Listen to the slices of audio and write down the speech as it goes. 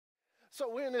So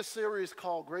we're in this series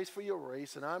called Grace for Your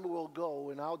Race, and I will go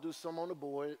and I'll do some on the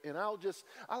board, and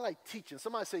I like teaching.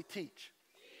 Somebody say teach.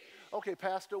 Okay,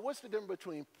 Pastor, what's the difference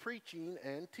between preaching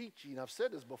and teaching? I've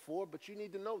said this before, but you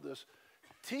need to know this.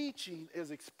 Teaching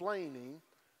is explaining,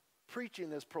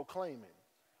 preaching is proclaiming.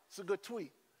 It's a good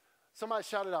tweet. Somebody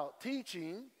shout it out.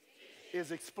 Teaching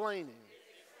is explaining.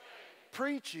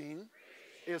 Preaching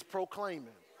is proclaiming.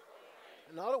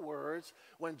 In other words,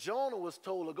 when Jonah was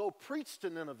told to go preach to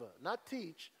Nineveh, not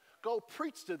teach, go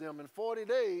preach to them in 40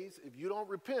 days. If you don't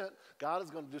repent, God is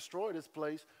going to destroy this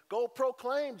place. Go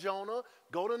proclaim, Jonah.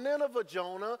 Go to Nineveh,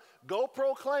 Jonah. Go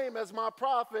proclaim as my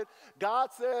prophet.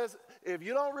 God says, if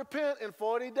you don't repent in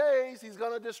 40 days, he's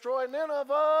going to destroy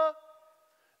Nineveh.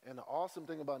 And the awesome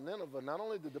thing about Nineveh, not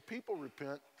only did the people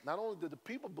repent, not only did the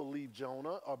people believe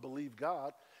Jonah or believe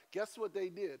God, guess what they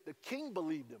did? The king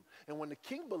believed him. And when the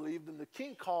king believed him, the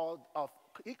king called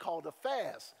a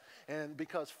fast. And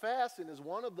because fasting is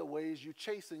one of the ways you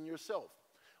chasten yourself.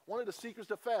 One of the secrets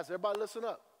to fast, everybody listen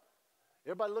up.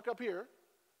 Everybody look up here.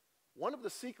 One of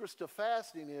the secrets to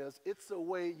fasting is it's a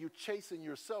way you chasten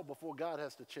yourself before God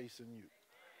has to chasten you.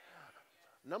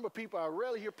 Number of people, I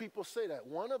rarely hear people say that.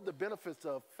 One of the benefits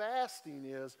of fasting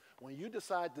is when you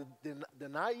decide to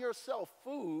deny yourself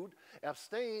food,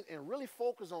 abstain, and really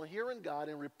focus on hearing God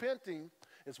and repenting,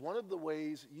 is one of the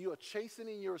ways you are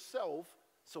chastening yourself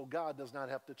so God does not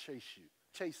have to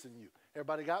chasten you.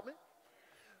 Everybody got me?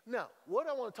 Now, what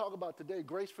I want to talk about today,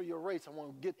 Grace for Your Race, I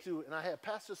want to get to, and I had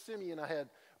Pastor Simeon, I had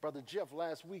Brother Jeff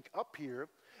last week up here,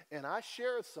 and I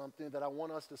shared something that I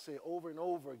want us to say over and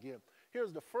over again.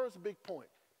 Here's the first big point.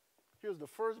 Here's the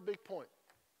first big point.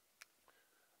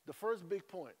 The first big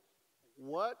point.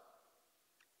 What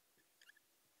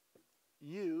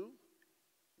you,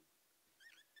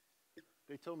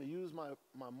 they told me use my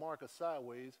marker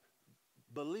sideways,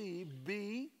 believe,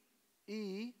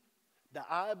 B-E, the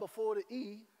I before the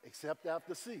E, except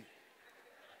after C.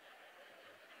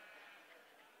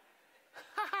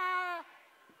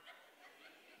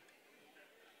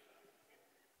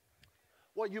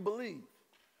 What you believe.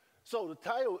 So the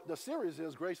title, the series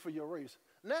is Grace for Your Race.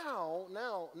 Now,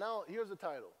 here's the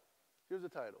title. Here's the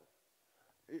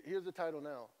title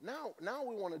now. Now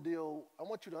we want to deal, I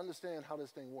want you to understand how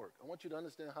this thing works.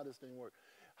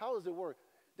 How does it work?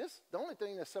 The only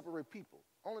thing that separates people.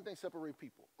 Only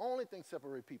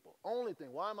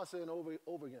thing. Why am I saying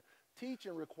over again?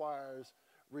 Teaching requires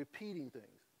repeating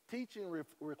things. Teaching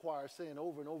requires saying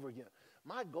over and over again.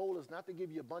 My goal is not to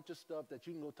give you a bunch of stuff that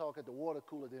you can go talk at the water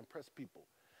cooler to impress people.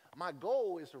 My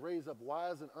goal is to raise up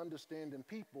wise and understanding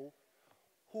people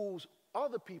whose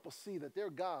other people see that their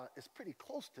God is pretty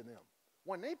close to them.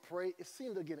 When they pray, it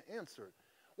seems to get answered.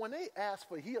 When they ask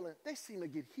for healing, they seem to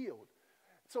get healed.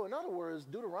 So in other words,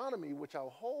 Deuteronomy, which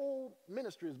our whole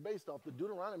ministry is based off, the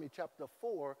Deuteronomy chapter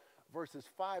 4, verses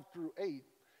 5 through 8,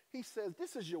 he says,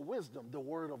 this is your wisdom, the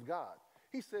word of God.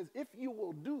 He says, if you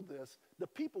will do this, the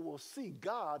people will see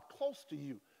God close to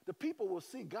you. The people will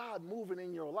see God moving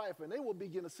in your life, and they will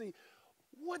begin to see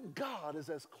what God is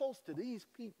as close to these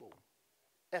people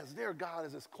as their God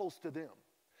is as close to them.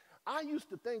 I used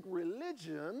to think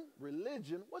religion,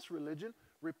 what's religion?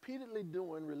 Repeatedly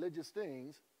doing religious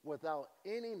things without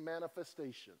any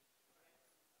manifestation.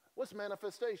 What's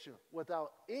manifestation?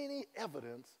 Without any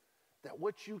evidence that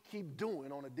what you keep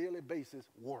doing on a daily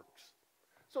basis works.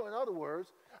 So in other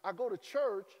words, I go to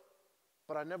church,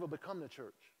 but I never become the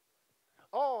church.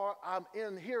 Or I'm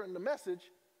in hearing the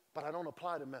message, but I don't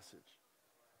apply the message.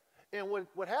 And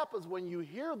what happens when you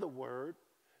hear the word,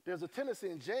 there's a tendency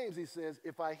in James, he says,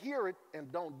 if I hear it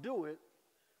and don't do it,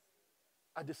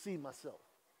 I deceive myself.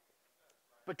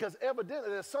 Because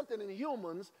evidently there's something in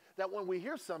humans that when we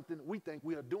hear something, we think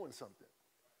we are doing something.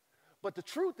 But the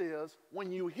truth is, when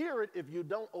you hear it, if you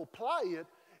don't apply it,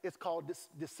 it's called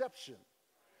deception.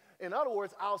 In other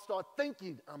words, I'll start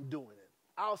thinking I'm doing it.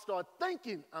 I'll start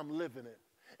thinking I'm living it.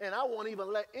 And I won't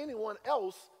even let anyone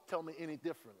else tell me any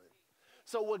differently.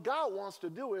 So what God wants to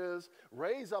do is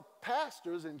raise up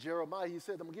pastors. In Jeremiah, he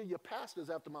said, I'm going to give you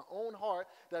pastors after my own heart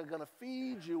that are going to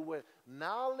feed you with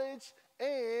knowledge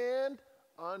and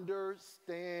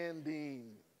understanding.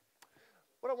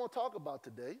 What I want to talk about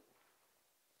today,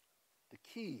 the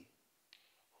key.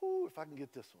 If I can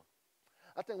get this one.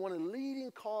 I think one of the leading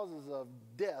causes of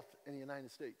death in the United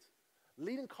States.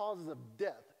 Leading causes of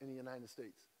death in the United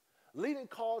States. Leading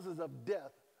causes of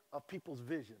death of people's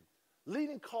vision.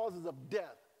 Leading causes of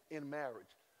death in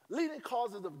marriage. Leading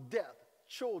causes of death,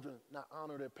 children not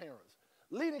honor their parents.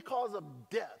 Leading cause of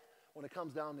death when it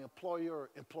comes down to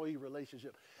employer-employee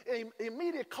relationship.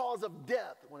 Immediate cause of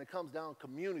death when it comes down to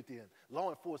community and law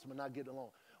enforcement not getting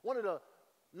along. One of the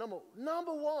number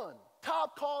one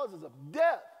top causes of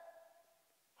death,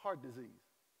 heart disease.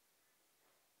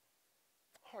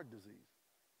 Heart disease.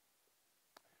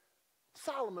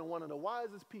 Solomon, one of the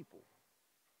wisest people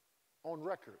on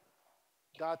record,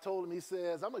 God told him, he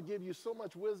says, I'm going to give you so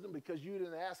much wisdom because you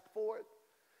didn't ask for it,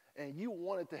 and you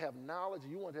wanted to have knowledge,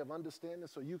 you wanted to have understanding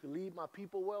so you can lead my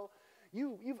people well.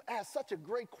 You've asked such a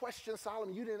great question,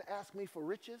 Solomon. You didn't ask me for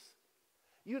riches.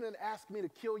 You didn't ask me to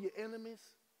kill your enemies.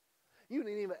 You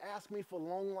didn't even ask me for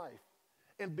long life.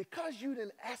 And because you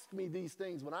didn't ask me these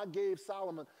things, when I gave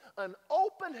Solomon an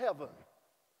open heaven,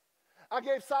 I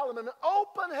gave Solomon an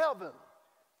open heaven.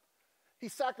 He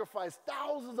sacrificed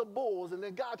thousands of bulls, and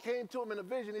then God came to him in a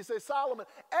vision. He said, Solomon,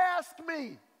 ask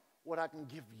me what I can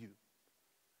give you.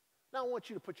 Now I want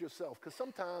you to put yourself, because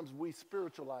sometimes we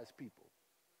spiritualize people.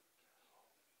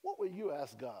 What will you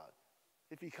ask God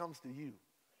if he comes to you?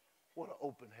 What an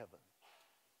open heaven.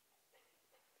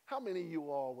 How many of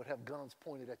you all would have guns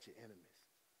pointed at your enemies?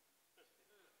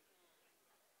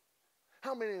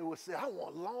 How many would say, I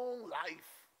want long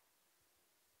life?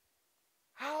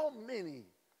 How many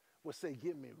would say,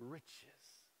 give me riches?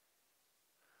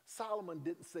 Solomon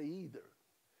didn't say either.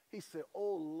 He said,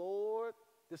 oh Lord,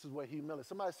 this is where humility.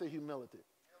 Somebody say humility.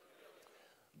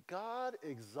 God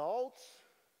exalts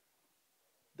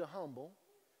the humble,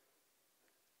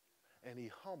 and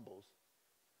he humbles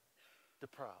the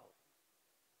proud.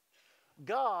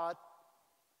 God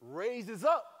raises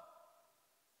up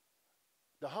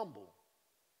the humble,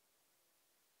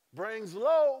 brings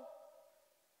low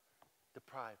the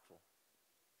prideful.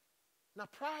 Now,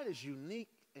 pride is unique,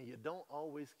 and you don't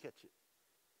always catch it.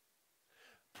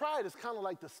 Pride is kind of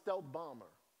like the stealth bomber.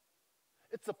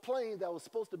 It's a plane that was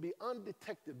supposed to be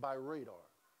undetected by radar.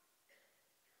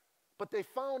 But they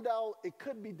found out it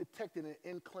could be detected in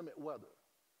inclement weather.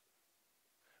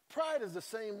 Pride is the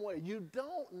same way. You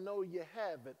don't know you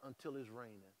have it until it's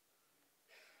raining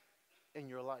in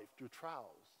your life through trials.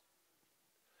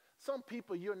 Some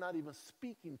people, you're not even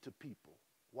speaking to people.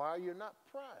 Why? You're not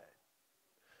pride.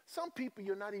 Some people,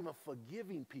 you're not even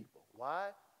forgiving people. Why?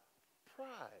 Pride.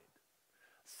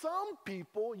 Some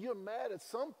people, you're mad at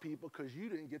some people because you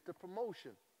didn't get the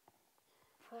promotion.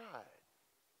 Pride.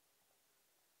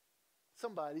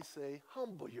 Somebody say,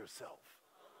 humble yourself.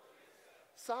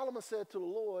 Solomon said to the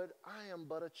Lord, I am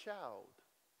but a child.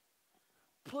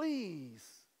 Please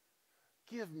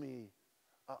give me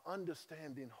an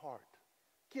understanding heart.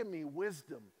 Give me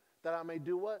wisdom that I may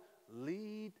do what?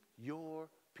 Lead your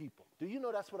people. Do you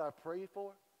know that's what I pray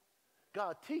for?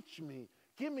 God, teach me.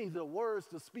 Give me the words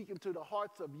to speak into the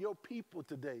hearts of your people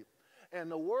today. And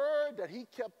the word that he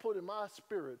kept put in my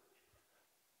spirit,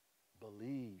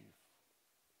 believe.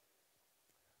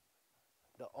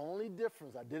 The only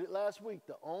difference, I did it last week,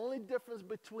 the only difference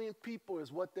between people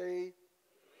is what they,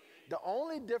 the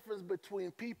only difference between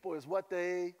people is what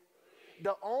they,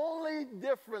 the only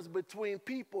difference between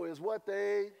people is what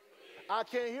they, I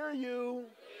can't hear you,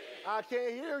 I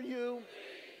can't hear you.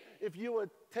 If you would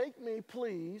take me,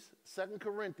 please, 2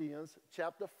 Corinthians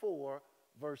chapter 4,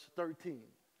 verse 13.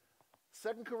 2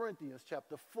 Corinthians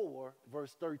chapter 4,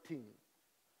 verse 13.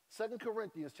 2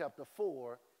 Corinthians chapter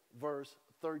 4, verse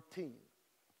 13.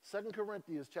 2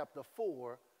 Corinthians chapter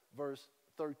 4, verse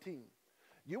 13.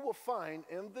 You will find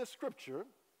in this scripture,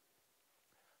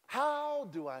 how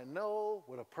do I know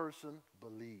what a person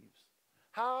believes?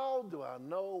 How do I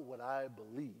know what I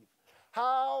believe?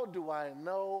 How do I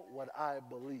know what I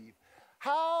believe?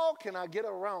 How can I get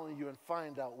around you and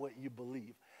find out what you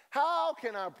believe? How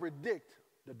can I predict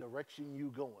the direction you're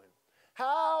going?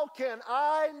 How can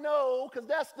I know, because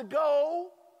that's the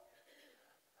goal.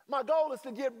 My goal is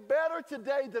to get better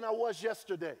today than I was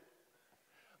yesterday.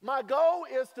 My goal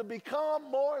is to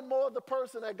become more and more the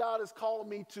person that God has called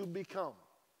me to become.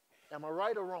 Am I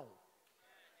right or wrong?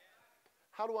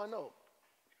 How do I know?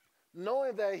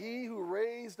 Knowing that he who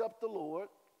raised up the Lord,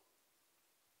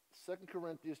 2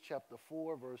 Corinthians chapter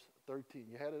 4, verse 13.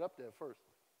 You had it up there first.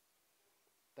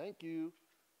 Thank you.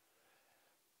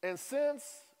 And since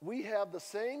we have the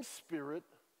same spirit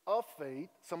of faith,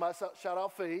 somebody shout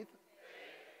out faith.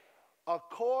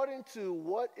 According to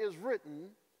what is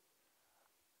written,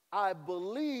 I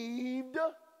believed,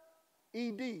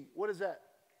 ED. What is that?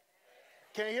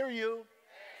 Can't hear you.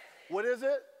 What is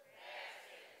it?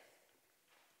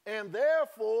 And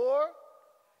therefore,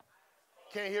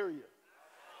 can't hear you.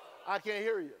 I can't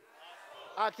hear you.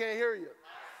 I can't hear you.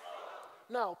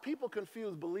 Now, people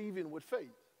confuse believing with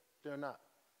faith. They're not.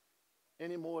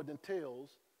 Any more than tails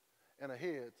and a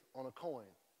head on a coin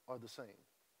are the same.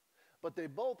 But they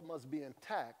both must be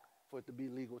intact for it to be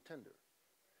legal tender.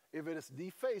 If it is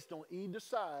defaced on either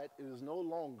side, it is no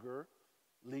longer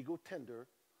legal tender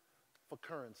for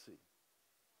currency.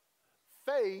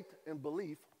 faith and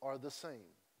belief are the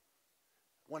same.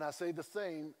 When I say the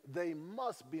same, they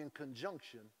must be in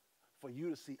conjunction for you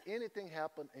to see anything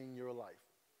happen in your life.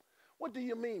 What do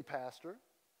you mean, Pastor?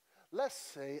 Let's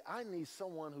say I need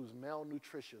someone who's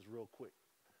malnutritious real quick.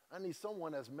 I need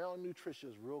someone that's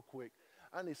malnutritious real quick.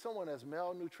 I need someone that's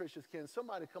malnutritious. Can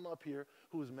somebody come up here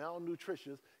who's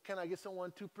malnutritious? Can I get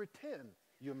someone to pretend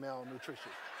you're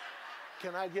malnutritious?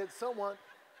 Can I get someone?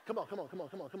 Come on.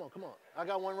 I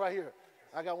got one right here.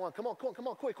 I got one. Come on,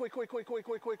 quick.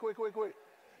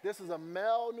 This is a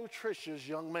malnutritious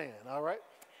young man, all right?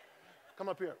 Come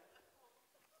up here.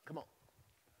 Come on.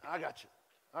 I got you.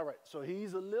 All right, so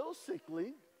he's a little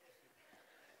sickly.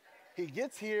 He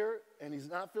gets here, and he's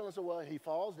not feeling so well. He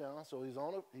falls down, so he's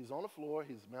on the floor.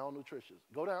 He's malnutritious.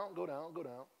 Go down.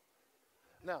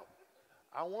 Now,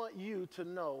 I want you to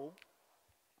know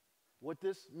what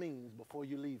this means before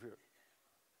you leave here.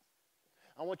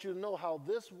 I want you to know how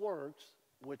this works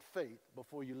with faith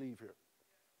before you leave here.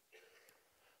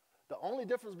 The only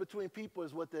difference between people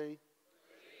is what they believe.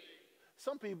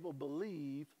 Some people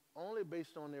believe only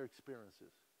based on their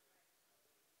experiences.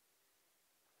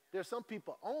 There's some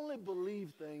people only believe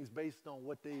things based on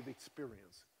what they've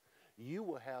experienced. You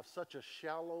will have such a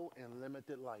shallow and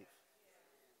limited life.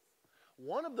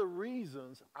 One of the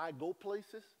reasons I go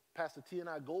places, Pastor T and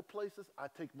I go places, I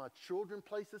take my children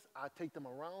places, I take them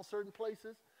around certain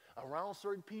places, around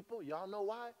certain people. Y'all know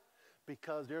why?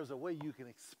 Because there's a way you can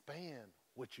expand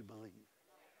what you believe.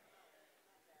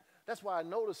 That's why I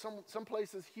noticed some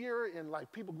places here, and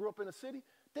like people grew up in the city,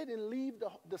 they didn't leave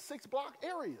the 6-block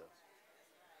area.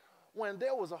 When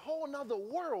there was a whole nother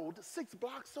world 6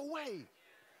 blocks away.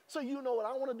 So you know what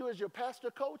I want to do as your pastor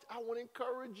coach? I want to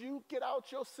encourage you, get out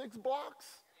your 6 blocks.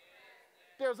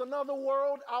 There's another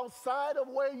world outside of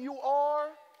where you are.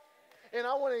 And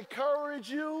I want to encourage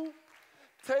you,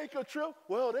 take a trip.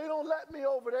 Well, they don't let me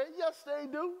over there. Yes, they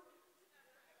do.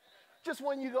 Just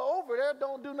when you go over there,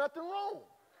 don't do nothing wrong.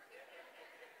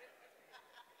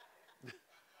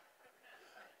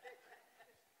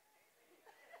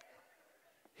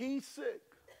 He's sick.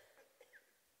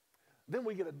 Then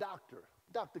we get a doctor.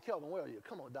 Dr. Kelvin, where are you?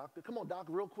 Come on, doctor. Come on,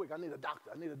 doctor, real quick. I need a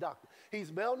doctor.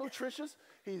 He's malnutritious.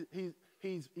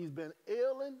 He's been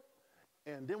ailing.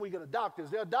 And then we get a doctor.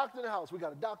 Is there a doctor in the house? We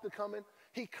got a doctor coming.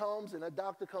 He comes, and that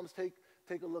doctor comes take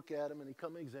a look at him, and he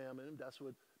come and examine him. That's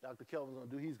what Dr. Kelvin's going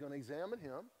to do. He's going to examine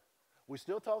him. We're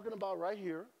still talking about right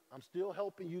here. I'm still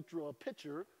helping you through a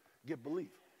picture get belief.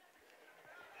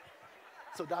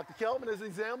 So Dr. Kelvin is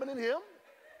examining him.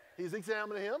 He's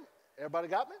examining him. Everybody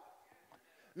got me?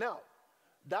 Now,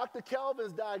 Dr.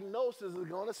 Kelvin's diagnosis is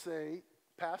going to say,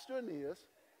 Pastor Aeneas,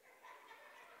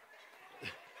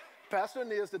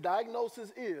 the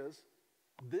diagnosis is,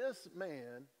 this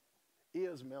man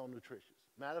is malnutritious.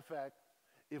 Matter of fact,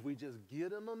 if we just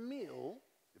get him a meal,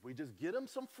 if we just get him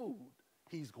some food,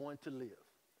 he's going to live.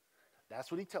 That's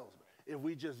what he tells me. If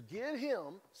we just get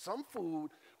him some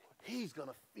food, he's going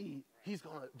to feed. He's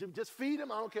going to just feed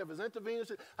him. I don't care if it's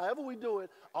intravenous. However we do it,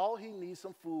 all he needs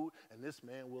some food, and this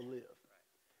man will live.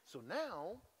 So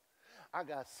now, I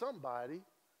got somebody.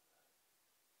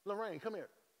 Lorraine, come here.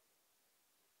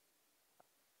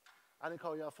 I didn't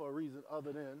call y'all for a reason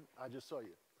other than I just saw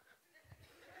you.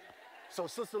 So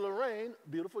Sister Lorraine,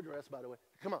 beautiful dress, by the way.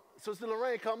 Come on. Sister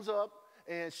Lorraine comes up,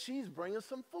 and she's bringing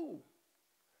some food.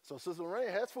 So Sister Lorraine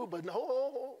has food, but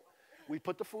no, we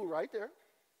put the food right there.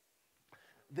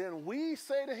 Then we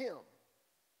say to him,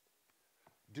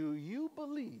 do you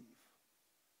believe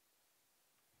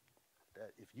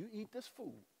that if you eat this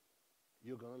food,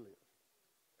 you're going to live?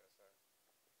 Yes,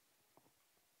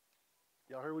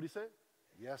 sir. Y'all heard what he said?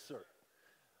 Yes, sir.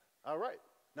 All right.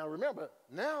 Now remember,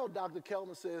 now Dr.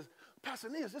 Kelvin says, Pastor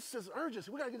Aeneas, this is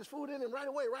urgency. We got to get this food in him right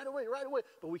away.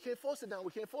 But we can't force it down.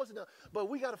 But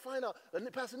we got to find out.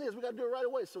 Pastor Aeneas, we got to do it right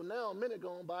away. So now a minute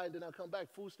going by, and then I come back,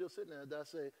 food's still sitting there, and I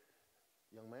say,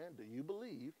 young man, do you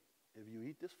believe if you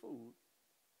eat this food,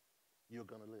 you're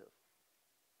going to live?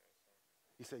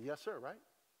 He said, yes, sir, right?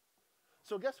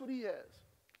 So guess what he has?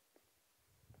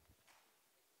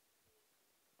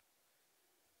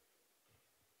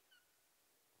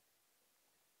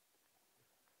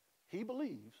 He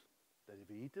believes that if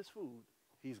he eat this food,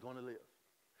 he's going to live.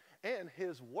 And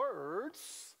his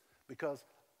words, because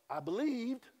I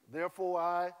believed,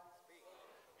 therefore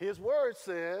his word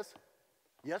says,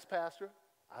 yes, Pastor,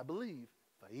 I believe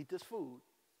if I eat this food,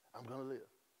 I'm going to live.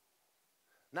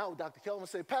 Now Dr. Kelvin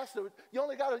said, Pastor, you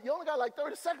only got like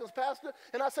 30 seconds, Pastor.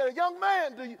 And I said, young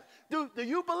man, do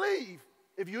you believe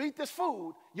if you eat this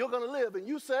food, you're going to live? And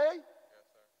you say, yes,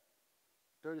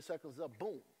 sir. 30 seconds up,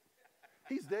 boom.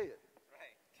 He's dead.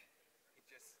 Right.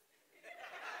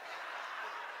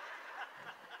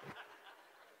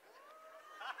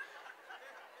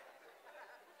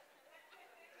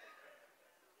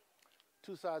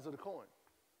 Two sides of the coin.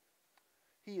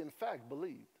 He, in fact,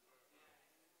 believed.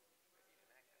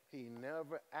 He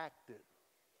never acted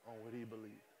on what he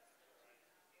believed.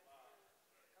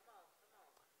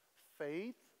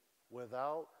 Faith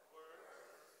without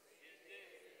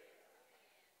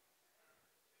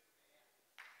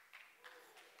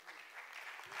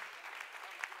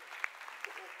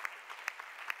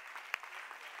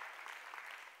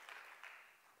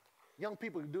young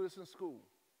people can do this in school.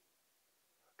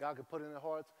 God can put in their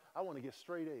hearts, I want to get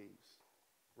straight A's.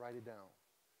 Write it down.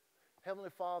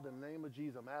 Heavenly Father, in the name of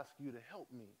Jesus, I'm asking you to help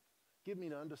me. Give me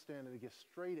the understanding to get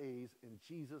straight A's in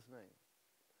Jesus' name.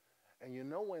 And you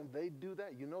know when they do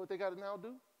that, you know what they got to now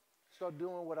do? Start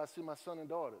doing what I see my son and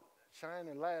daughter. Shine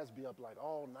and Laz be up like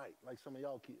all night, like some of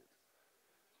y'all kids.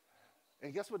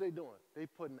 And guess what they're doing? They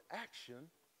put an action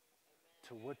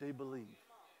to what they believe.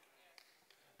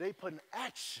 They put an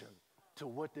action to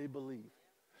what they believe.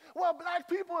 Well, black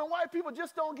people and white people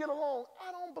just don't get along.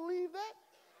 I don't believe that.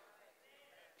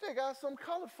 They got some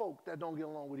colored folk that don't get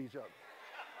along with each other.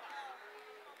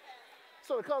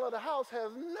 So the color of the house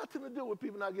has nothing to do with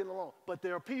people not getting along. But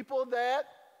there are people that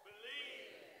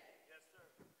believe. Yes,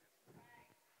 sir.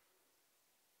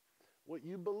 What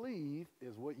you believe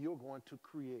is what you're going to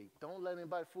create. Don't let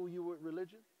anybody fool you with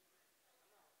religion.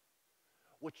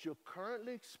 What you're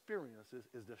currently experiencing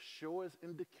is the surest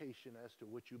indication as to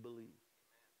what you believe.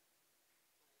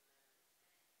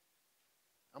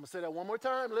 I'm going to say that one more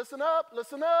time. Listen up,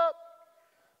 listen up,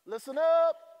 listen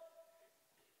up,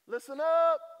 listen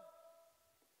up.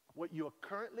 What you're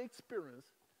currently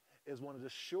experiencing is one of the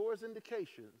surest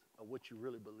indications of what you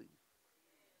really believe.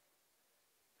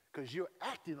 Because you're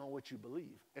acting on what you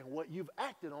believe. And what you've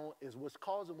acted on is what's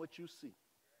causing what you see.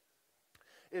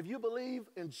 If you believe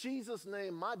in Jesus'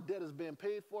 name, my debt is being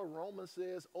paid for, Romans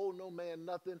says, owe no man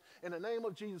nothing. In the name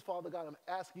of Jesus, Father God, I'm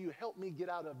asking you, help me get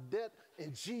out of debt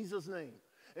in Jesus' name.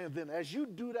 And then as you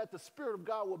do that, the Spirit of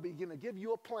God will begin to give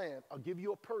you a plan or give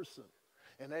you a person.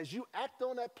 And as you act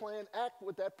on that plan, act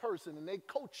with that person, and they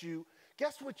coach you,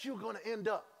 guess what you're going to end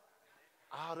up?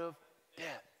 Out of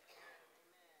debt.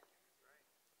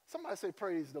 Somebody say,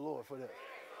 praise the Lord for that.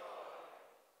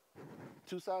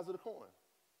 Two sides of the coin.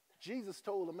 Jesus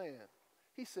told a man,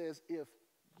 he says, if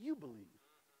you believe,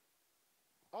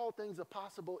 all things are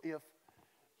possible if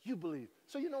you believe.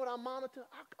 So you know what I monitor?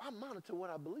 I monitor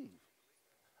what I believe.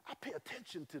 I pay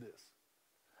attention to this.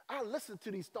 I listen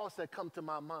to these thoughts that come to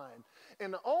my mind.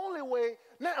 And the only way,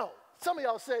 now, some of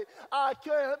y'all say,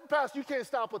 Pastor, you can't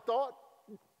stop a thought.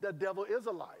 The devil is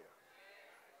a liar.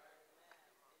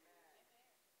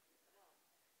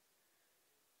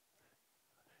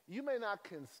 You may not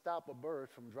can stop a bird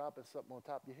from dropping something on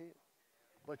top of your head,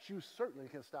 but you certainly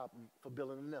can stop them from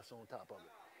building a nest on top of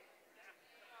it.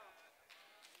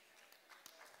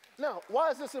 Now,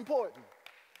 why is this important?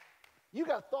 You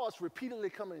got thoughts repeatedly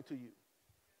coming to you.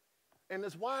 And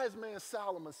this wise man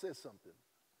Solomon says something.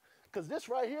 Because this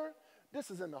right here,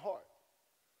 this is in the heart.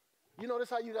 You know this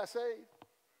how you got saved?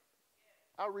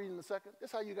 I'll read in a second.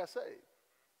 This is how you got saved.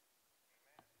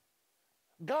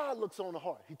 God looks on the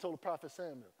heart. He told the prophet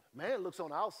Samuel. Man looks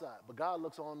on the outside, but God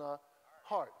looks on the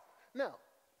heart. Now,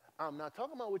 I'm not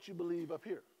talking about what you believe up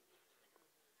here.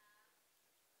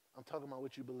 I'm talking about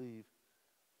what you believe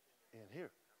in here.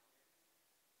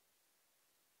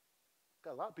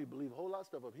 Got a lot of people believe a whole lot of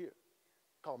stuff up here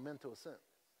called mental assent.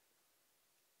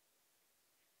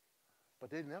 But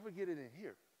they never get it in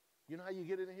here. You know how you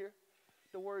get it in here?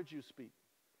 The words you speak.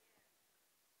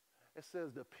 It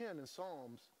says the pen in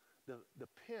Psalms, the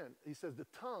pen, he says the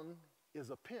tongue is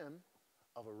a pen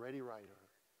of a ready writer.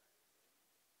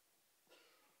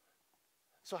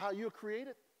 So how you're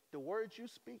created, the words you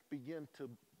speak begin to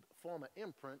form an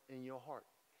imprint in your heart.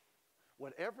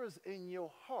 Whatever's in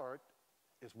your heart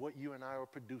is what you and I are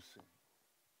producing.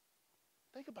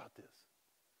 Think about this.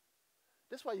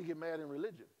 This is why you get mad in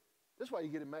religion. This is why you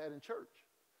get mad in church.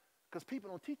 Because people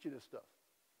don't teach you this stuff.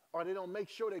 Or they don't make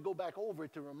sure they go back over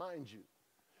it to remind you.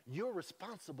 You're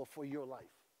responsible for your life.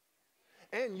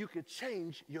 And you can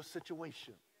change your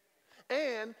situation.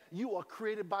 And you are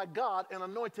created by God and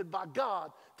anointed by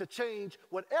God to change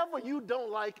whatever you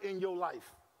don't like in your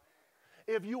life.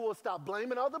 If you will stop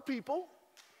blaming other people,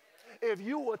 if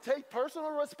you will take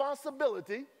personal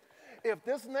responsibility, if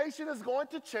this nation is going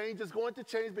to change, it's going to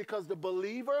change because the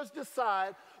believers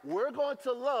decide we're going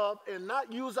to love and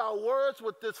not use our words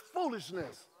with this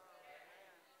foolishness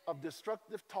of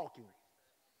destructive talking.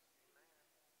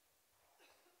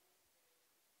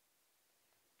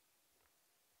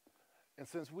 And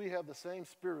since we have the same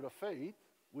spirit of faith,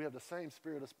 we have the same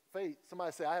spirit of faith.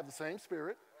 Somebody say, I have the same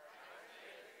spirit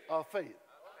of faith.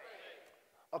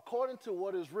 According to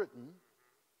what is written,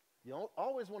 You don't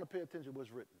always want to pay attention to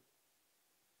what's written.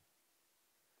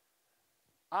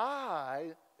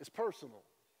 I is personal.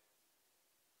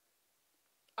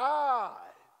 I.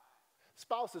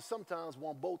 Spouses sometimes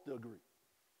want both to agree.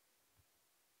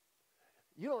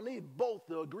 You don't need both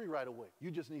to agree right away.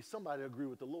 You just need somebody to agree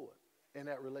with the Lord in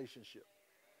that relationship.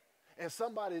 And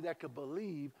somebody that could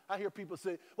believe. I hear people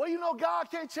say, well, you know,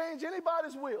 God can't change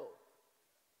anybody's will.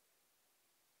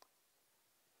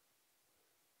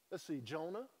 Let's see,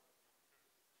 Jonah.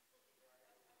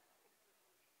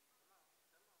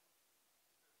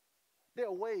 There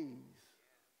are ways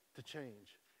to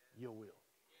change your will.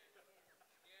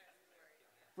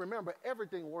 Remember,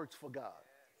 everything works for God,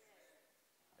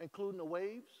 including the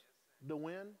waves, the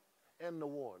wind, and the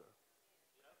water.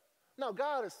 Now,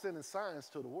 God is sending signs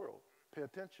to the world. Pay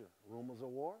attention. Rumors of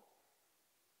war,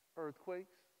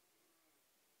 earthquakes,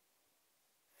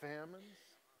 famines,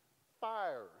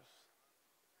 fires.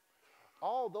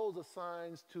 All those are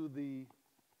signs to the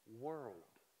world.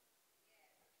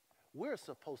 We're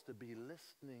supposed to be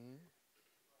listening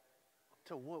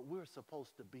to what we're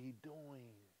supposed to be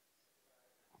doing.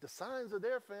 The signs are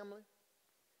there, family.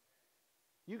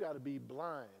 You got to be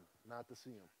blind not to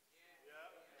see them.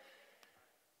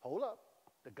 Hold up.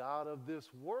 The God of this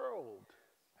world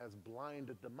has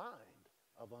blinded the mind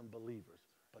of unbelievers,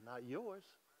 but not yours.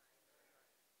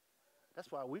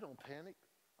 That's why we don't panic.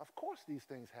 Of course these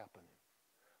things happen.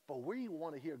 But we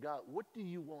want to hear God, what do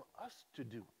you want us to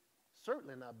do?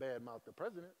 Certainly not badmouth the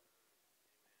president.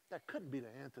 That couldn't be the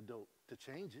antidote to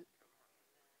change it.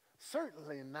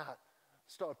 Certainly not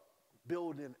start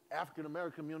building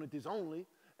African-American communities only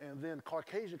and then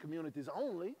Caucasian communities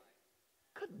only.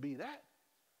 Couldn't be that.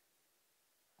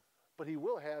 But he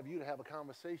will have you to have a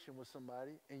conversation with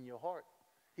somebody in your heart.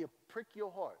 He'll prick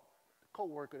your heart. The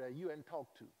coworker that you hadn't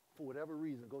talked to, for whatever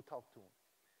reason, go talk to him.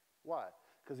 Why?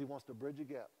 Because he wants to bridge a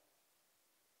gap.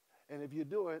 And if you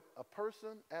do it a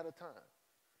person at a time,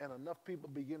 and enough people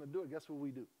begin to do it, guess what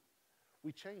we do?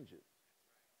 We change it.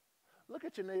 Look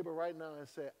at your neighbor right now and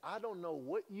say, I don't know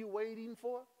what you're waiting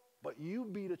for, but you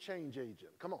be the change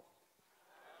agent. Come on.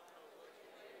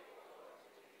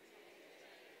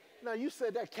 Now, you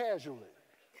said that casually.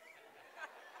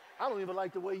 I don't even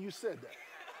like the way you said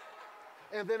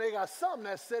that. And then they got some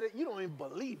that said it, you don't even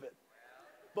believe it.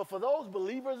 But for those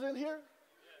believers in here,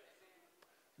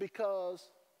 because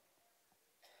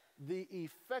the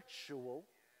effectual,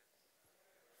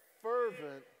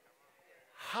 fervent,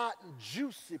 hot and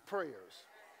juicy prayers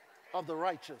of the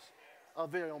righteous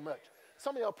avail much.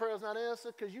 Some of y'all prayers not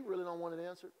answered because you really don't want it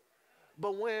answered.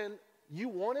 But when you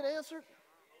want it answered,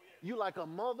 you like a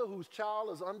mother whose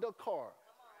child is under a car.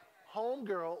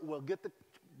 Homegirl will get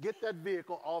that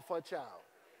vehicle off her child.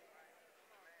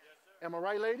 Am I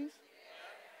right, ladies?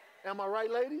 Am I right,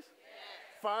 ladies?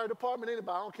 Fire department,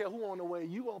 anybody, I don't care who on the way.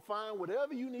 You're going to find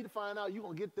whatever you need to find out. You're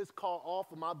going to get this car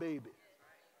off of my baby.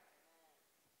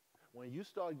 When you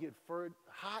start getting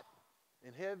hot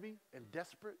and heavy and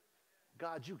desperate,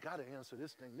 God, you got to answer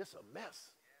this thing. This is a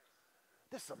mess.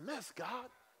 This is a mess, God.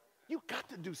 You got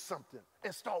to do something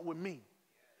and start with me.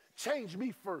 Change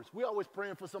me first. We always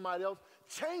praying for somebody else.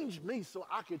 Change me so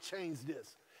I can change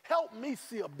this. Help me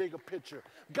see a bigger picture.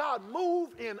 God, move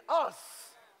in us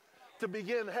to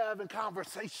begin having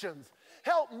conversations.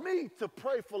 Help me to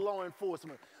pray for law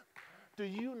enforcement. Do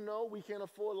you know we can't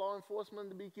afford law enforcement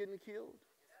to be getting killed?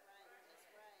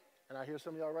 And I hear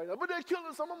some of y'all right now, but they're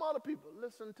killing some other people.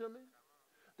 Listen to me.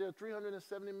 There are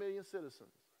 370 million citizens.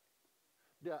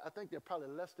 I think there are probably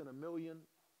less than 1 million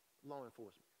law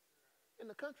enforcement in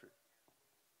the country.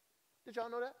 Did y'all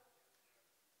know that?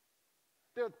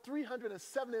 There are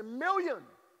 370 million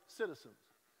citizens.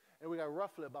 And we got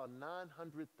roughly about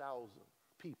 900,000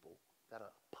 people that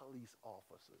are police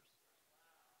officers.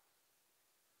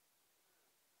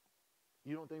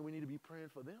 You don't think we need to be praying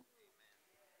for them?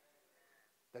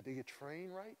 That they get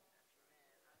trained right?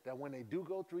 That when they do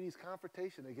go through these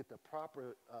confrontations, they get the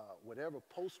proper, whatever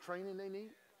post-training they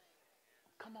need?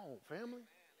 Come on, family.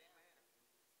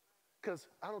 Because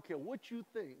I don't care what you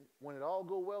think, when it all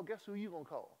go well, guess who you going to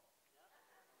call?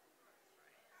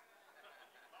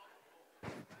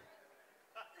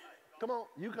 Come on,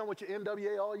 you come with your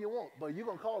NWA all you want, but you're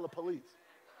going to call the police.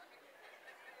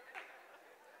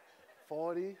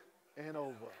 40 and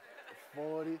over.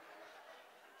 40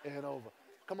 and over.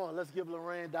 Come on, let's give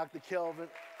Lorraine, Dr. Kelvin.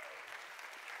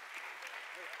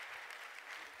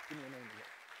 Give me a name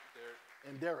again.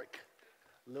 And Derek.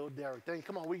 Little Derek. Thank you.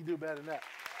 Come on, we can do better than that.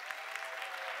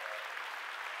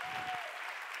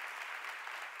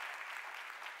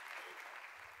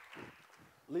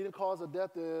 Leading cause of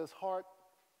death is heart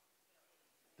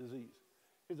disease.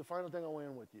 Here's the final thing I want to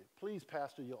end with you. Please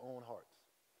pastor your own hearts.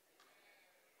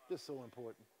 This is so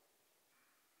important.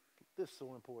 This is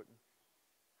so important.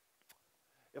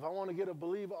 If I want to get a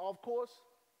believer off course,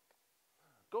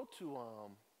 go to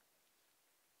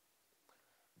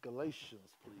Galatians,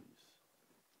 please.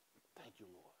 Thank you,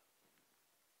 Lord.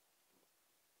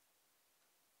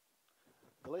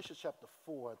 Galatians chapter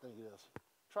 4, I think it is.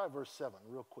 Try verse 7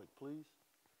 real quick, please.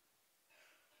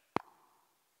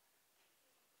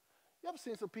 You ever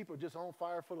seen some people just on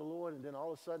fire for the Lord and then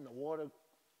all of a sudden the water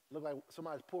look like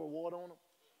somebody's pouring water on them?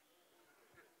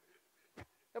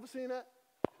 Ever seen that?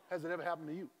 Has it ever happened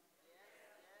to you?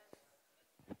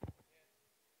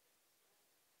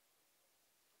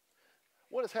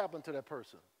 What has happened to that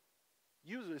person?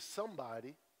 Usually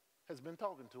somebody has been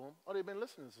talking to them or they've been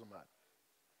listening to somebody.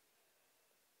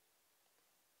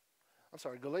 I'm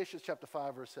sorry, Galatians chapter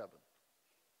 5, verse 7.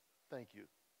 Thank you.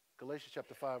 Galatians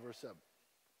chapter 5, verse 7.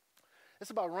 It's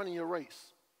about running your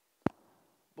race.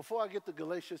 Before I get to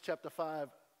Galatians chapter 5,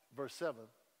 verse 7,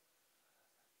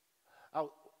 I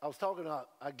was talking about,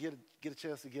 I get a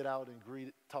chance to get out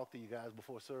and talk to you guys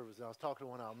before service. And I was talking to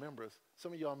one of our members.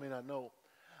 Some of y'all may not know,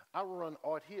 I run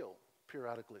Art Hill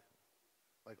periodically,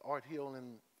 like Art Hill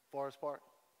in Forest Park.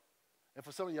 And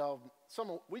for some of y'all,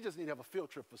 we just need to have a field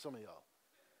trip for some of y'all,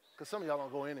 because some of y'all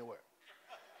don't go anywhere.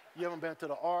 You haven't been to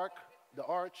the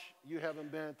Arch, you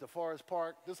haven't been to Forest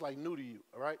Park. This is like new to you,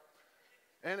 all right?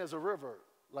 And there's a river,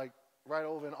 like right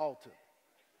over in Alton.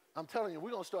 I'm telling you,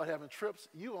 we're going to start having trips.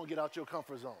 You're going to get out your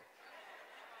comfort zone.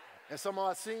 And some of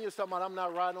our seniors talking about, I'm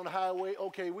not riding on the highway.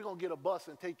 Okay, we're going to get a bus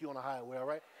and take you on the highway, all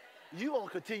right? You're going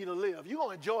to continue to live. You're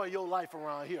going to enjoy your life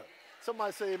around here.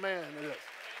 Somebody say amen to this.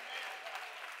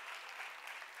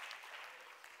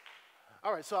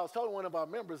 All right, so I was talking to one of our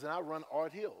members, and I run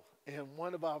Art Hill, and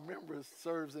one of our members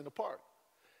serves in the park.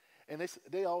 And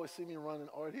they always see me running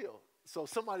Art Hill. So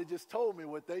somebody just told me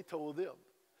what they told them.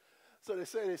 So they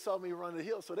say they saw me run the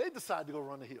hill, so they decided to go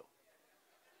run the hill.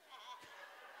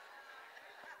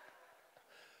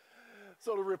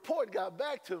 So the report got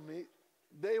back to me.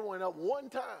 They went up one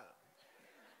time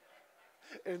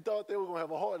and thought they were going to have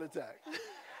a heart attack.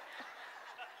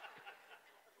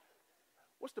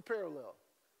 What's the parallel?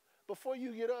 Before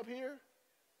you get up here,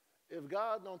 if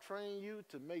God don't train you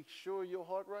to make sure your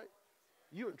heart right,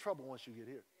 you're in trouble once you get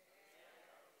here.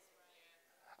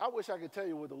 I wish I could tell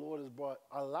you what the Lord has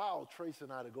allowed Trace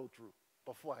and I to go through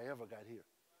before I ever got here.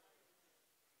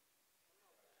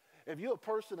 If you're a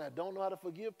person that don't know how to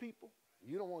forgive people,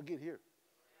 you don't want to get here.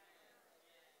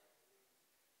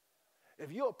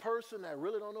 If you're a person that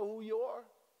really don't know who you are,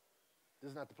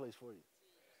 this is not the place for you.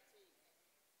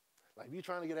 Like if you're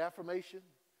trying to get affirmation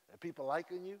and people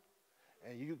liking you,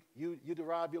 and you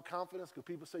derive your confidence because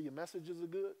people say your messages are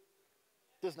good,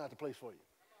 this is not the place for you.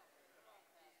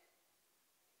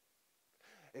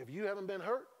 If you haven't been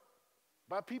hurt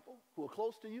by people who are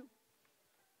close to you,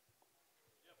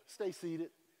 stay seated.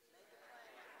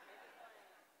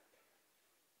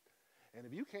 And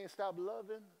if you can't stop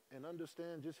loving and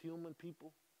understand just human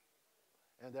people,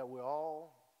 and that we're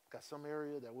all got some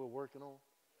area that we're working on,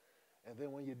 and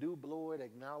then when you do blow it,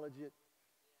 acknowledge it,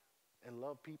 and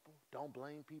love people, don't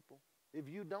blame people. If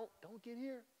you don't get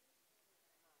here.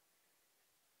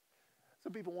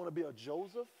 Some people want to be a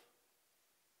Joseph.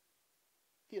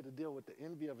 He had to deal with the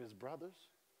envy of his brothers.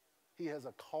 He has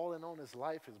a calling on his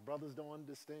life. His brothers don't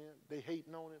understand. They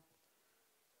hating on him.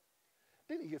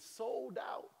 Then he gets sold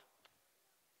out.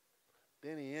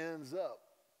 Then he ends up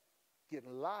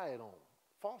getting lied on,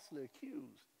 falsely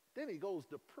accused. Then he goes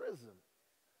to prison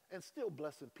and still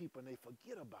blessing people, and they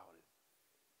forget about it.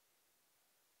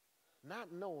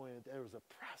 Not knowing there is a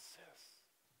process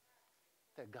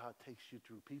that God takes you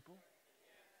through, people.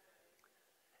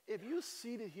 If you're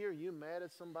seated here, you're mad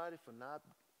at somebody for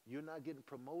you're not getting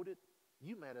promoted,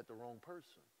 you're mad at the wrong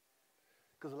person.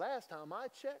 Because last time I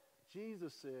checked,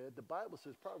 Jesus said, the Bible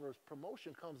says, Proverbs,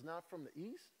 promotion comes not from the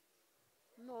east,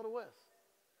 nor the west,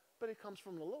 but it comes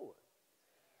from the Lord.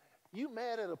 You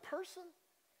mad at a person,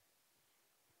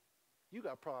 you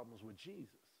got problems with Jesus.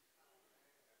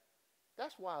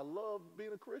 That's why I love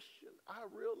being a Christian. I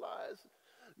realize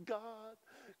God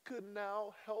could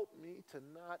now help me to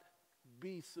not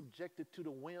be subjected to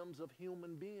the whims of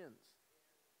human beings.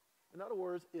 In other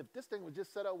words, if this thing was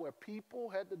just set up where people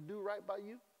had to do right by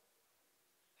you,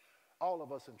 all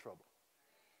of us in trouble.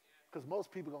 Because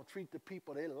most people are going to treat the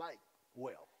people they like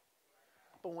well.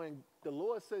 But when the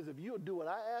Lord says, if you'll do what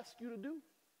I ask you to do,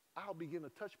 I'll begin to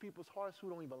touch people's hearts who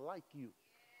don't even like you.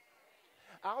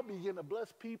 I'll begin to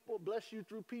bless you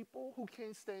through people who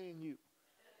can't stand you.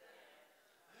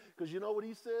 Because you know what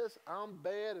he says? I'm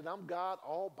bad and I'm God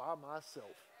all by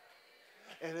myself.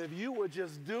 And if you would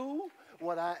just do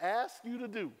what I ask you to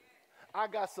do, I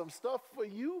got some stuff for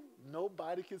you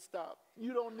nobody can stop.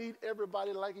 You don't need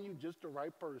everybody liking you, just the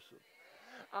right person.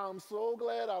 I'm so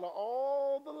glad out of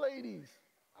all the ladies,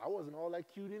 I wasn't all that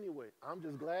cute anyway. I'm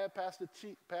just glad Pastor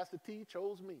T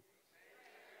chose me.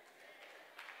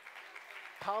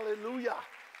 Hallelujah.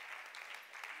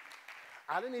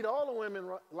 I didn't need all the women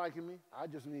liking me. I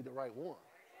just need the right one.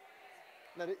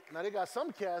 Now they got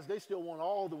some cats, they still want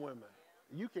all the women.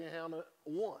 You can't handle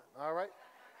one, all right?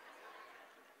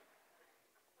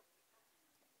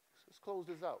 Let's close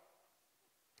this out.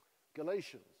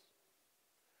 Galatians.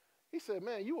 He said,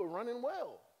 man, you were running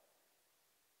well.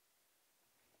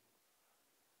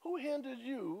 Who hindered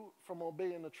you from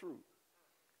obeying the truth?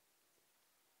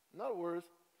 In other words,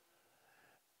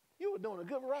 you were doing a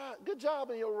good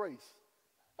job in your race.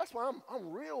 That's why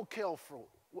I'm real careful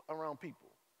around people.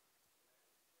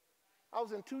 I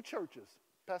was in 2 churches,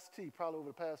 Pastor T, probably over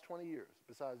the past 20 years,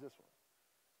 besides this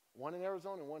one. One in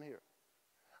Arizona and one here.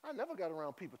 I never got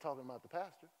around people talking about the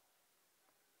pastor.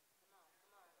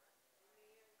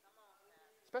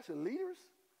 Especially leaders.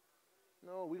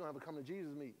 No, we don't have a come to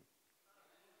Jesus meeting.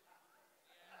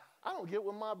 I don't get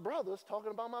with my brothers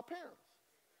talking about my parents.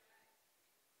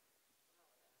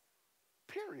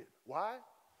 Period. Why?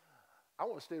 I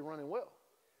want to stay running well.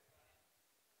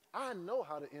 I know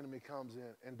how the enemy comes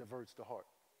in and diverts the heart.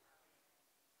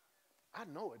 I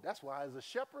know it. That's why as a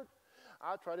shepherd,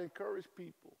 I try to encourage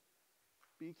people.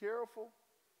 Be careful.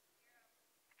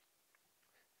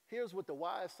 Here's what the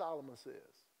wise Solomon says.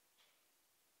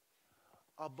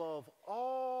 Above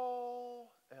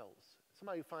all else,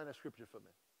 somebody find that scripture for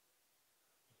me.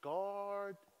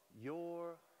 Guard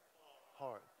your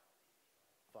heart,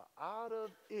 for out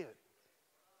of it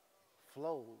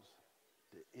flows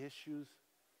the issues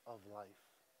of life.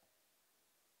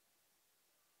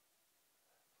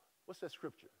 What's that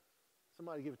scripture?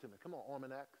 Somebody give it to me. Come on,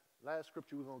 Almanac. Last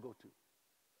scripture we're going to go to.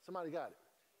 Somebody got it.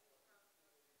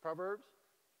 Proverbs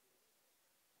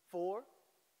 4,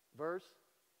 verse.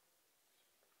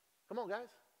 Come on, guys.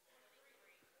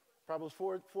 Proverbs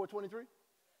 4:23.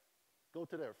 Go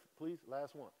to there, please.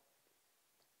 Last one.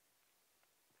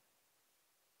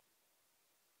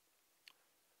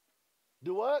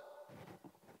 Do what?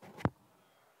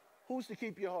 Who's to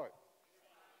keep your heart?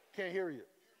 Can't hear you.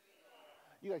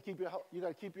 You got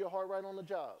to keep your heart right on the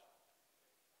job.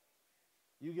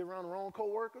 You get around the wrong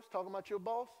co-workers talking about your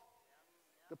boss,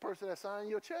 the person that signed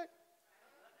your check.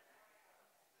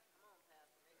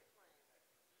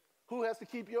 Who has to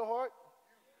keep your heart?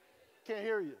 Can't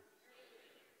hear you.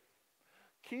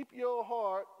 Keep your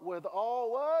heart with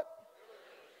all what?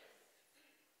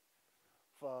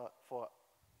 For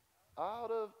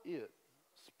out of it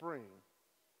spring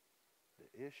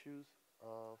the issues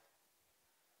of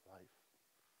life.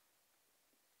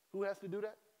 Who has to do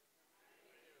that?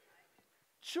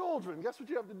 Children, guess what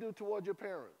you have to do toward your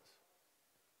parents?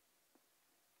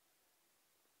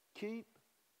 Keep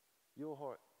your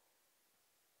heart.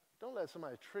 Don't let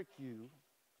somebody trick you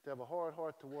to have a hard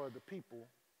heart toward the people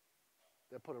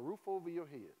that put a roof over your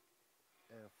head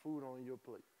and food on your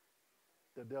plate.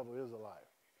 The devil is a liar.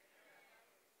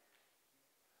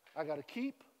 I got to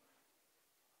keep.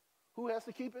 Who has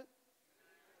to keep it?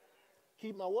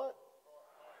 Keep my what?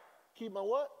 Keep my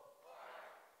what?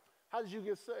 How did you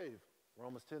get saved?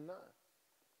 Romans 10:9.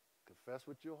 Confess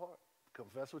with your heart.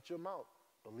 Confess with your mouth.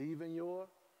 Believe in your.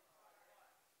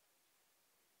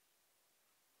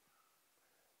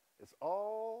 It's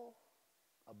all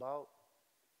about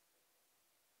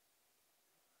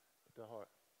the heart.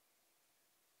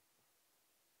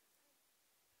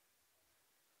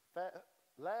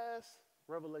 Last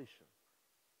revelation.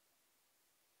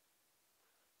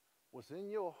 What's in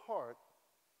your heart,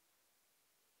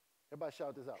 everybody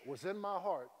shout this out. What's in my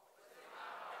heart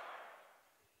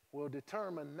will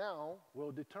determine now,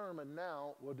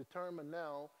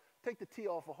 take the T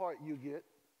off of heart you get.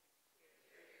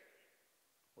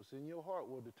 What's in your heart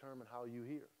will determine how you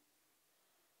hear.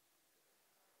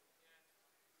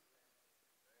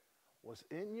 What's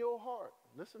in your heart,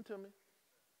 listen to me.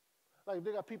 Like if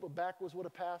they got people backwards with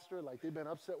a pastor, like they've been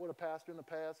upset with a pastor in the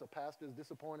past, a pastor has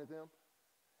disappointed them,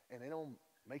 and they don't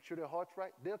make sure their heart's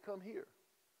right, they'll come here.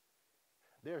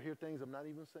 They'll hear things I'm not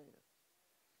even saying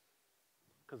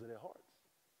because of their hearts.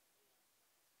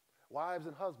 Wives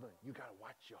and husbands, you got to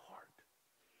watch your heart.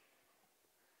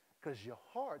 Because your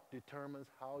heart determines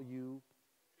how you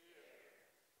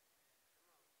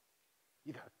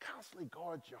got to constantly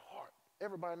guard your heart.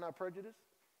 Everybody not prejudiced?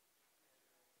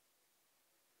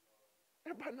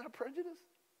 Everybody not prejudiced?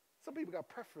 Some people got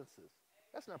preferences.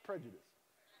 That's not prejudice.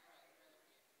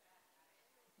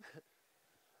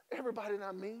 Everybody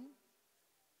not mean.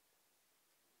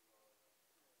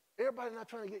 Everybody not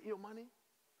trying to get your money.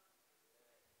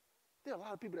 There are a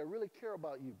lot of people that really care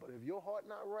about you, but if your heart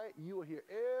not right, you will hear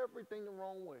everything the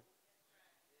wrong way.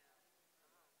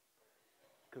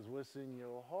 Because what's in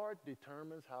your heart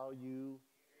determines how you.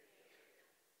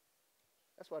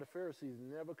 That's why the Pharisees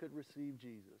never could receive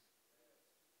Jesus.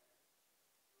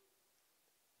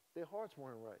 Their hearts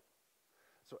weren't right.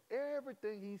 So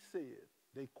everything he said,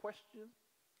 they questioned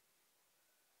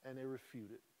and they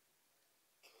refuted.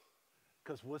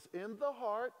 Because what's in the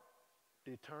heart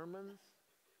determines.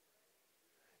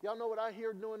 Y'all know what I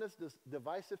hear during this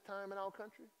divisive time in our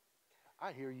country?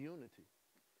 I hear unity.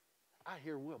 I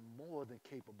hear we're more than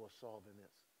capable of solving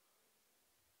this.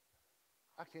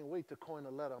 I can't wait to coin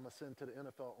a letter I'm going to send to the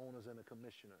NFL owners and the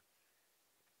commissioner.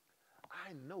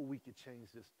 I know we could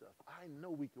change this stuff. I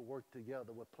know we could work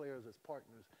together with players as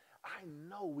partners. I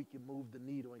know we can move the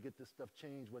needle and get this stuff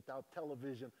changed without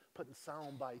television putting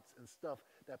sound bites and stuff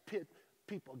that pit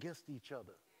people against each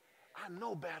other. I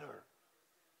know better.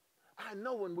 I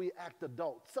know when we act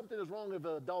adult. Something is wrong if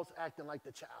the adult's acting like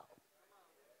the child.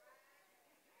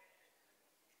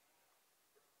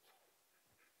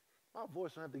 My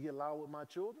voice don't have to get loud with my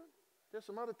children. There's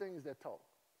some other things that talk.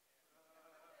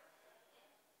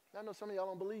 I know some of y'all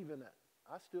don't believe in that.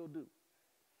 I still do.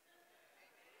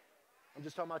 I'm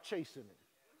just talking about chasing it.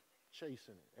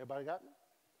 Chasing it. Everybody got me?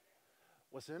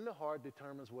 What's in the heart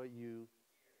determines what you.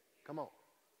 Come on.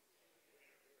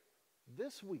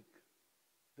 This week,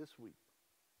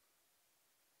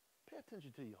 pay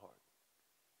attention to your heart.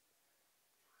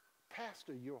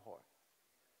 Pastor your heart.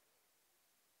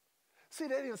 See,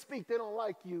 they didn't speak, they don't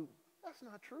like you. That's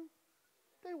not true.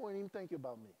 They weren't even thinking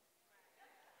about me.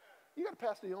 You got to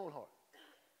pastor your own heart.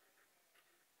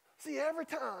 See, every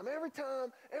time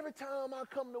I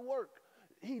come to work,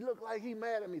 he look like he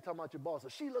mad at me talking about your boss. Or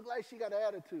she look like she got an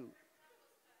attitude.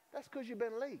 That's because you've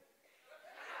been late.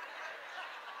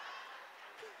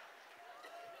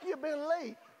 You've been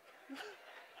late.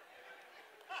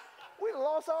 We done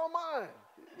lost our mind.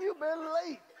 You've been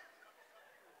late.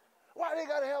 Why they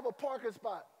got to have a parking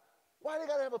spot? Why they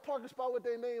got to have a parking spot with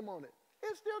their name on it?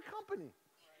 It's their company.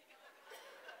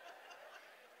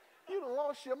 You done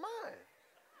lost your mind.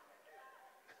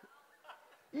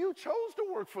 You chose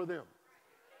to work for them.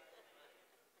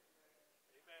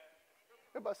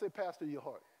 Everybody say, pastor your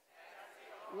heart.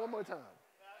 One more time.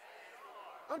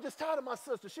 I'm just tired of my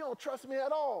sister. She don't trust me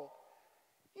at all.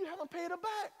 You haven't paid her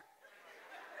back.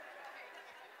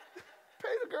 Pay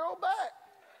the girl back.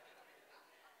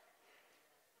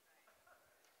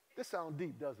 This sounds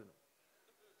deep, doesn't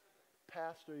it?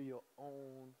 Pastor your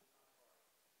own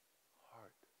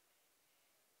heart.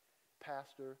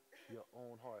 Pastor your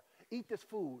own heart. Eat this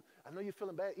food. I know you're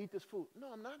feeling bad. Eat this food. No,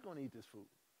 I'm not going to eat this food.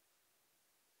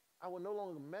 I will no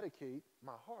longer medicate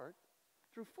my heart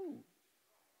through food.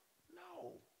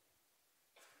 No.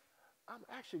 I'm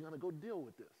actually going to go deal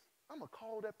with this. I'm going to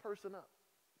call that person up.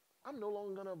 I'm no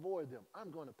longer going to avoid them.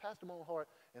 I'm going to pastor my own heart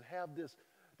and have this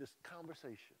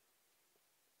conversation.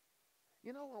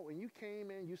 You know what? When you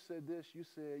came in, you said this. You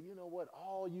said, you know what?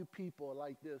 All you people are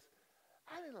like this.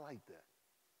 I didn't like that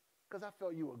because I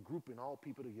felt you were grouping all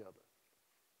people together.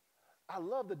 I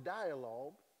love the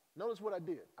dialogue. Notice what I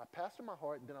did. I pastored my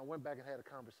heart, and then I went back and had a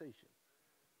conversation.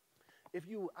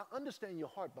 I understand your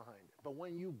heart behind it, but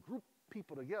when you group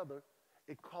people together,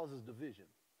 it causes division.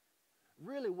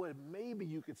 Really, what maybe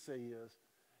you could say is,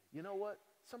 you know what?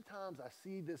 Sometimes I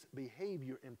see this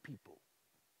behavior in people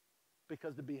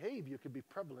because the behavior could be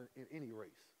prevalent in any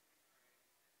race.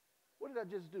 What did I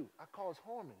just do? I caused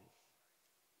harmony,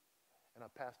 and I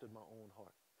pastored my own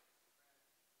heart.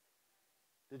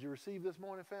 Did you receive this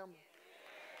morning, family?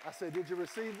 I said, did you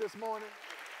receive this morning?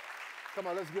 Come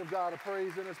on, let's give God a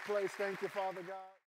praise in this place. Thank you, Father God.